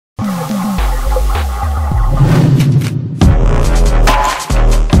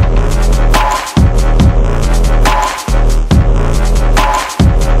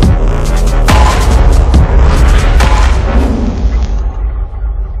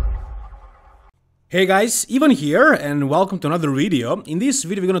Hey guys, Ivan here and welcome to another video. In this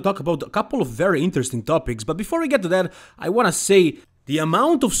video we're gonna talk about a couple of very interesting topics, but before we get to that, I wanna say the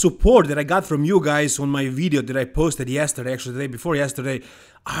amount of support that I got from you guys on my video that I posted yesterday, actually the day before yesterday,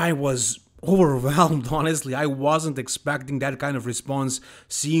 I was overwhelmed, honestly. I wasn't expecting that kind of response,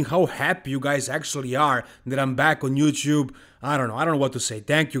 seeing how happy you guys actually are that I'm back on YouTube. I don't know what to say.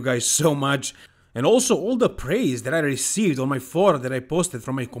 Thank you guys so much. And also all the praise that I received on my photo that I posted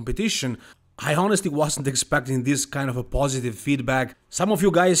from my competition. I honestly wasn't expecting this kind of a positive feedback. Some of you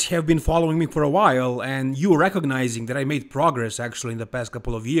guys have been following me for a while and you recognizing that I made progress actually in the past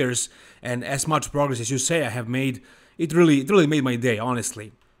couple of years, and as much progress as you say I have made, it really made my day,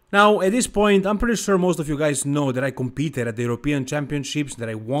 honestly. Now, at this point, I'm pretty sure most of you guys know that I competed at the European Championships, that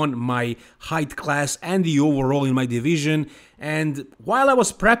I won my height class and the overall in my division, and while I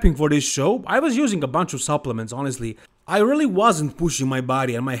was prepping for this show, I was using a bunch of supplements, honestly. I really wasn't pushing my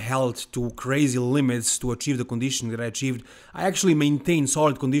body and my health to crazy limits to achieve the conditioning that I achieved. I actually maintained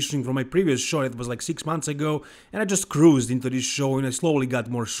solid conditioning from my previous show, it was like 6 months ago, and I just cruised into this show and I slowly got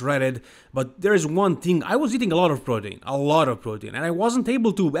more shredded. But there is one thing, I was eating a lot of protein, and I wasn't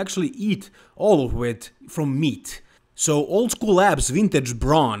able to actually eat all of it from meat. So Old School Labs Vintage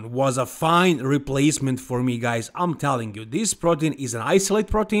Brawn was a fine replacement for me, guys. I'm telling you, this protein is an isolate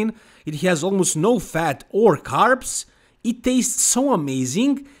protein, it has almost no fat or carbs. It tastes so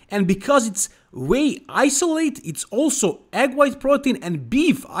amazing, and because it's whey isolate, it's also egg white protein and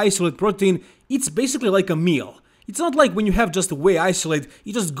beef isolate protein, it's basically like a meal. It's not like when you have just whey isolate,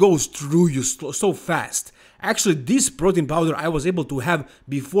 it just goes through you so fast. Actually, this protein powder I was able to have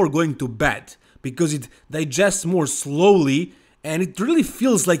before going to bed, because it digests more slowly, and it really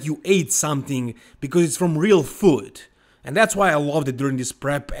feels like you ate something, because it's from real food. And that's why I loved it during this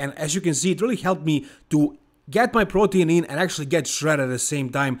prep, and as you can see, it really helped me to get my protein in and actually get shredded at the same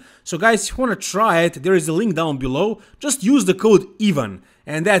time. So guys, if you want to try it, there is a link down below. Just use the code EVAN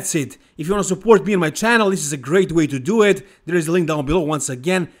and that's it. If you want to support me and my channel, this is a great way to do it. There is a link down below. Once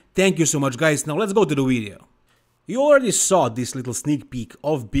again, thank you so much guys. Now let's go to the video. You already saw this little sneak peek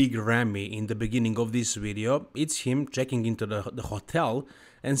of Big Ramy in the beginning of this video. It's him checking into the hotel,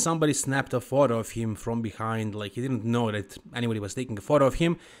 and somebody snapped a photo of him from behind, like he didn't know that anybody was taking a photo of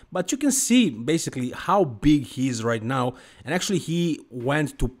him. But you can see basically how big he is right now, and actually he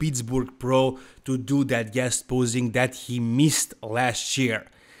went to Pittsburgh Pro to do that guest posing that he missed last year.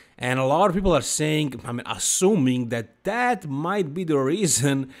 And a lot of people are saying, assuming that that might be the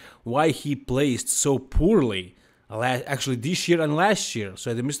reason why he placed so poorly. Actually this year and last year.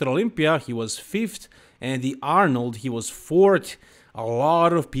 So at the Mr. Olympia he was 5th, and the Arnold he was 4th. A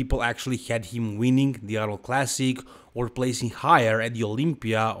lot of people actually had him winning the Arnold Classic or placing higher at the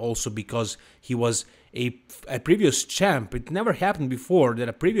Olympia, also because he was a previous champ. It never happened before that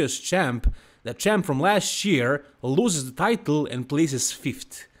a previous champ, the champ from last year, loses the title and places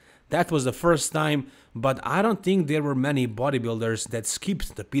 5th. That was the first time, but I don't think there were many bodybuilders that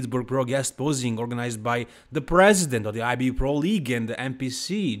skipped the Pittsburgh Pro guest posing organized by the president of the IB Pro League and the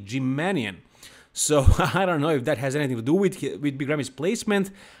MPC, Jim Mannion. So I don't know if that has anything to do with Big Ramy's placement.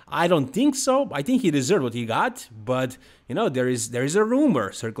 I don't think so. I think he deserved what he got, but you know, there is a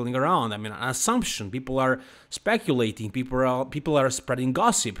rumor circling around. An assumption. People are speculating. People are spreading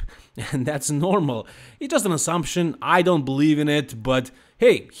gossip, and that's normal. It's just an assumption. I don't believe in it, but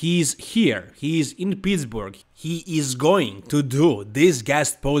hey, he's here. He's in Pittsburgh. He is going to do this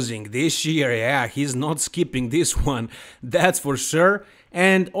guest posing this year. Yeah, he's not skipping this one. That's for sure.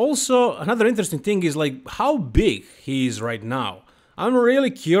 And also, another interesting thing is like how big he is right now. I'm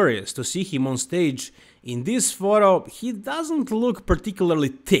really curious to see him on stage. In this photo, he doesn't look particularly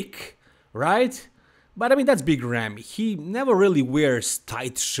thick, right? But that's Big Ramy. He never really wears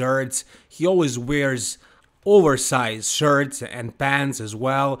tight shirts. He always wears oversized shirts and pants as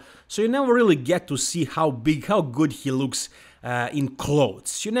well. So you never really get to see how good he looks in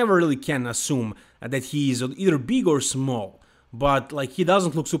clothes. You never really can assume that he is either big or small. But like he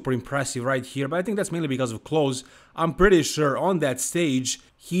doesn't look super impressive right here, but I think that's mainly because of clothes. I'm pretty sure on that stage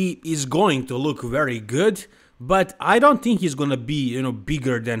he is going to look very good, but I don't think he's gonna be,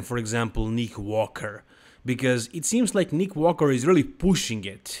 bigger than, for example, Nick Walker, because it seems like Nick Walker is really pushing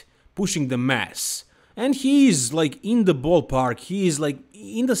the mass. And he is like in the ballpark, he is like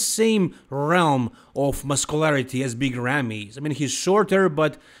in the same realm of muscularity as Big Ramy is. He's shorter,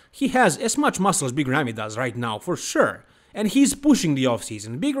 but he has as much muscle as Big Ramy does right now, for sure. And he's pushing the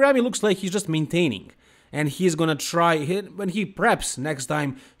off-season. Big Ramy looks like he's just maintaining. and he's gonna try, when he preps next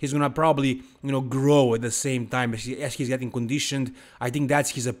time, he's gonna probably, grow at the same time as he's getting conditioned. I think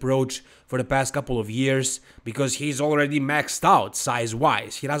that's his approach for the past couple of years, because he's already maxed out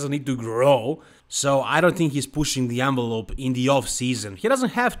size-wise. He doesn't need to grow, so I don't think he's pushing the envelope in the off-season. He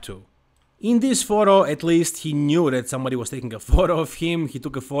doesn't have to. In this photo, at least, he knew that somebody was taking a photo of him. He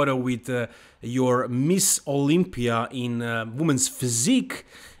took a photo with your Miss Olympia in women's physique.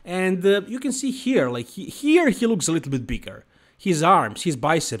 And you can see here, here he looks a little bit bigger. His arms, his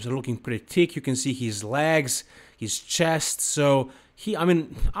biceps are looking pretty thick. You can see his legs, his chest. So,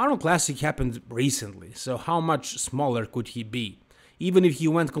 Arnold Classic happened recently. So how much smaller could he be? Even if he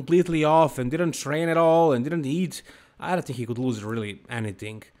went completely off and didn't train at all and didn't eat, I don't think he could lose really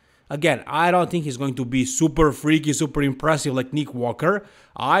anything. Again, I don't think he's going to be super freaky, super impressive like Nick Walker.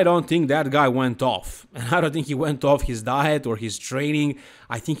 I don't think that guy went off. And I don't think he went off his diet or his training.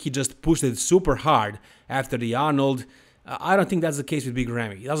 I think he just pushed it super hard after the Arnold. I don't think that's the case with Big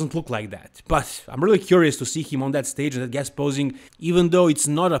Ramy. It doesn't look like that. But I'm really curious to see him on that stage and that guest posing. Even though it's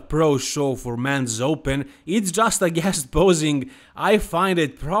not a pro show for Men's Open, it's just a guest posing. I find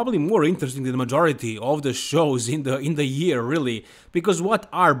it probably more interesting than the majority of the shows in the year, really. Because what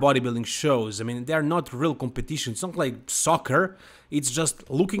are bodybuilding shows? They're not real competition. It's not like soccer. It's just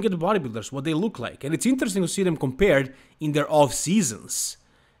looking at the bodybuilders, what they look like. And it's interesting to see them compared in their off seasons.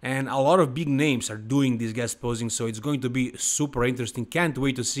 And a lot of big names are doing this guest posing, so it's going to be super interesting. Can't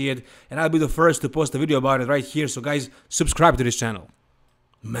wait to see it, and I'll be the first to post a video about it right here, so guys, subscribe to this channel.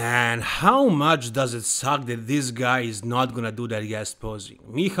 Man, how much does it suck that this guy is not gonna do that guest posing?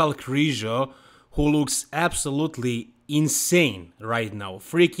 Krizo, who looks absolutely insane right now,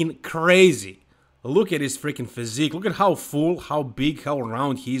 freaking crazy. Look at his freaking physique, look at how full, how big, how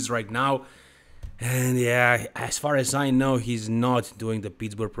round he is right now. And yeah, as far as I know, he's not doing the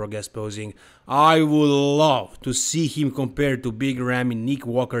Pittsburgh Pro guest posing. I would love to see him compared to Big Ramy, Nick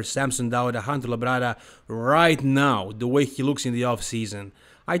Walker, Samson Dauda, Hunter Labrada right now, the way he looks in the off-season.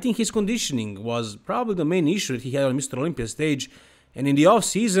 I think his conditioning was probably the main issue that he had on Mr. Olympia stage. And in the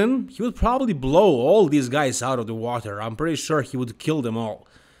off-season, he would probably blow all these guys out of the water. I'm pretty sure he would kill them all.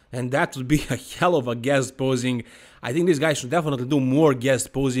 And that would be a hell of a guest posing. I think this guy should definitely do more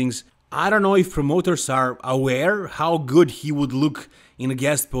guest posings. I don't know if promoters are aware how good he would look in a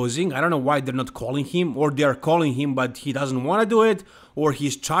guest posing. I don't know why they're not calling him, or they're calling him but he doesn't want to do it, or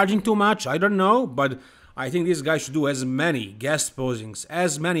he's charging too much. I don't know, but I think this guy should do as many guest posings,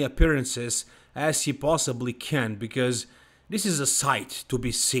 as many appearances as he possibly can, because this is a sight to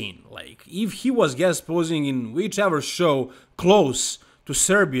be seen. Like, if he was guest posing in whichever show close to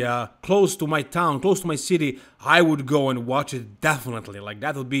Serbia, close to my town, close to my city, I would go and watch it definitely. Like,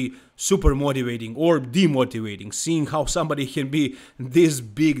 that would be super motivating or demotivating. Seeing how somebody can be this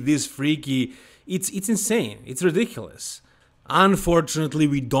big, this freaky, it's insane. It's ridiculous. Unfortunately,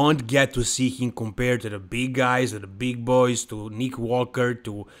 we don't get to see him compared to the big guys, to the big boys, to Nick Walker,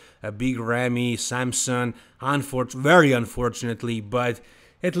 to Big Ramy, Samson. Very unfortunately, but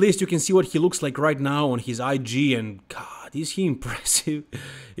at least you can see what he looks like right now on his IG, and God, is he impressive?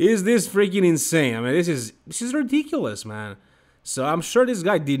 Is this freaking insane? This is ridiculous, man. So I'm sure this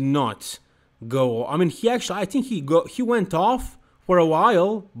guy did not go. I think he went off for a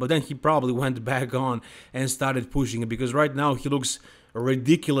while, but then he probably went back on and started pushing it, because right now he looks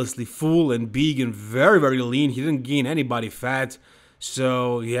ridiculously full and big and very, very lean. He didn't gain any body fat.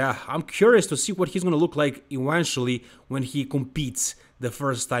 So yeah, I'm curious to see what he's gonna look like eventually when he competes the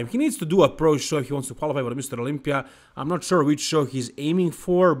first time. He needs to do a pro show if he wants to qualify for Mr. Olympia. I'm not sure which show he's aiming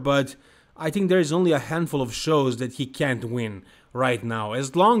for, but I think there is only a handful of shows that he can't win right now.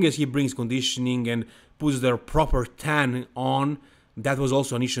 As long as he brings conditioning and puts their proper tan on. That was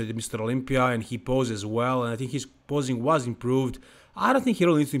also an issue at Mr. Olympia, and he posed as well, and I think his posing was improved. I don't think he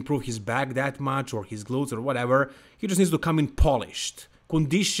really needs to improve his back that much, or his glutes, or whatever. He just needs to come in polished,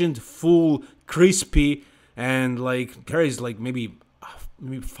 conditioned, full, crispy, and like there is like maybe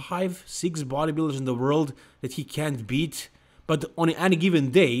 5, 6 bodybuilders in the world that he can't beat, but on any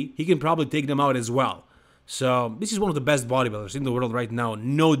given day, he can probably take them out as well. So this is one of the best bodybuilders in the world right now,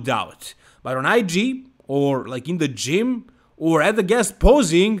 no doubt. But on IG, or like in the gym, or at the guest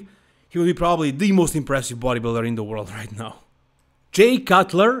posing, he will be probably the most impressive bodybuilder in the world right now. Jay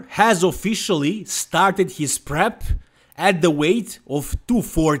Cutler has officially started his prep at the weight of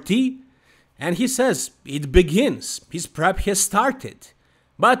 240, and he says it begins. His prep has started.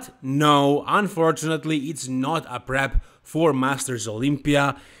 But no, unfortunately, it's not a prep for Masters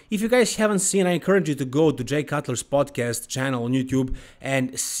Olympia. If you guys haven't seen, I encourage you to go to Jay Cutler's podcast channel on YouTube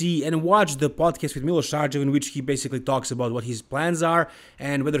and see and watch the podcast with Milos Sarcev, in which he basically talks about what his plans are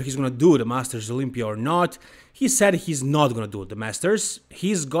and whether he's going to do the Masters Olympia or not. He said he's not going to do the Masters.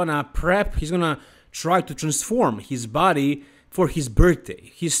 He's going to prep, he's going to try to transform his body for his birthday.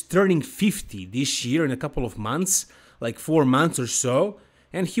 He's turning 50 this year in a couple of months, like 4 months or so.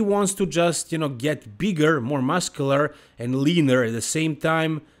 And he wants to just, get bigger, more muscular and leaner at the same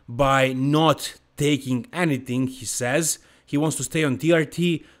time by not taking anything, he says. He wants to stay on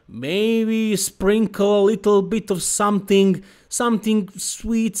TRT, maybe sprinkle a little bit of something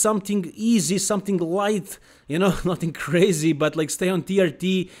sweet, something easy, something light, nothing crazy, but like stay on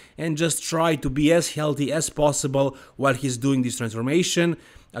TRT and just try to be as healthy as possible while he's doing this transformation.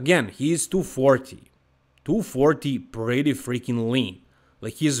 Again, he's 240, pretty freaking lean.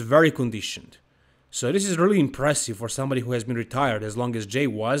 Like, he is very conditioned. So this is really impressive for somebody who has been retired as long as Jay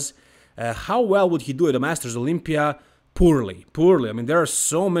was. How well would he do at the Masters Olympia? Poorly. I mean, there are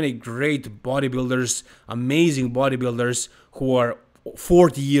so many great bodybuilders, amazing bodybuilders who are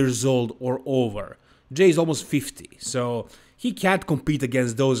 40 years old or over. Jay is almost 50, so he can't compete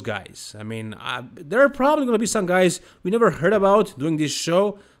against those guys. I mean, there are probably going to be some guys we never heard about doing this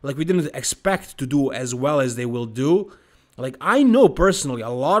show, like we didn't expect to do as well as they will do. Like, I know personally a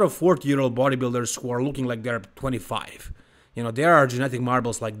lot of 40-year-old bodybuilders who are looking like they're 25. There are genetic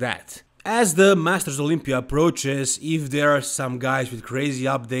marbles like that. As the Masters Olympia approaches, if there are some guys with crazy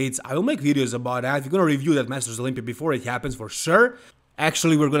updates, I will make videos about that. We're gonna review that Masters Olympia before it happens for sure.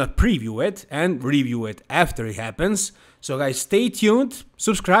 Actually, we're gonna preview it and review it after it happens. So guys, stay tuned,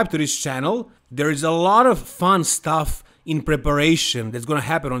 subscribe to this channel. There is a lot of fun stuff in preparation that's gonna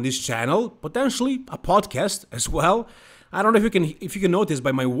happen on this channel, potentially a podcast as well. I don't know if you can notice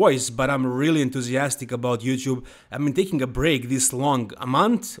by my voice, but I'm really enthusiastic about YouTube. I mean, taking a break this long, a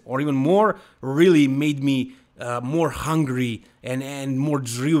month or even more, really made me more hungry and more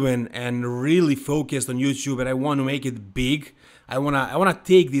driven and really focused on YouTube, and I want to make it big. I wanna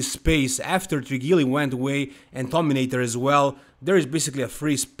take this space after Trigili went away and Tominator as well. There is basically a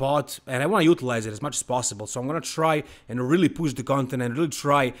free spot and I want to utilize it as much as possible. So I'm gonna try and really push the content and really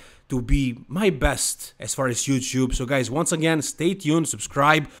try to be my best as far as YouTube. So guys, once again, stay tuned,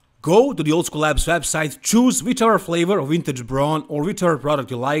 subscribe, go to the Old School Labs website, choose whichever flavor of vintage brawn or whichever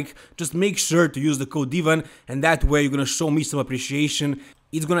product you like. Just make sure to use the code DIVAN, and that way you're gonna show me some appreciation.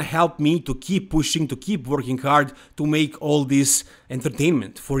 It's gonna help me to keep pushing, to keep working hard, to make all this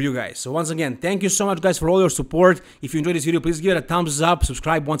entertainment for you guys. So once again, thank you so much guys for all your support. If you enjoyed this video, please give it a thumbs up,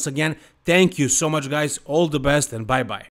 subscribe once again. Thank you so much guys, all the best and bye bye.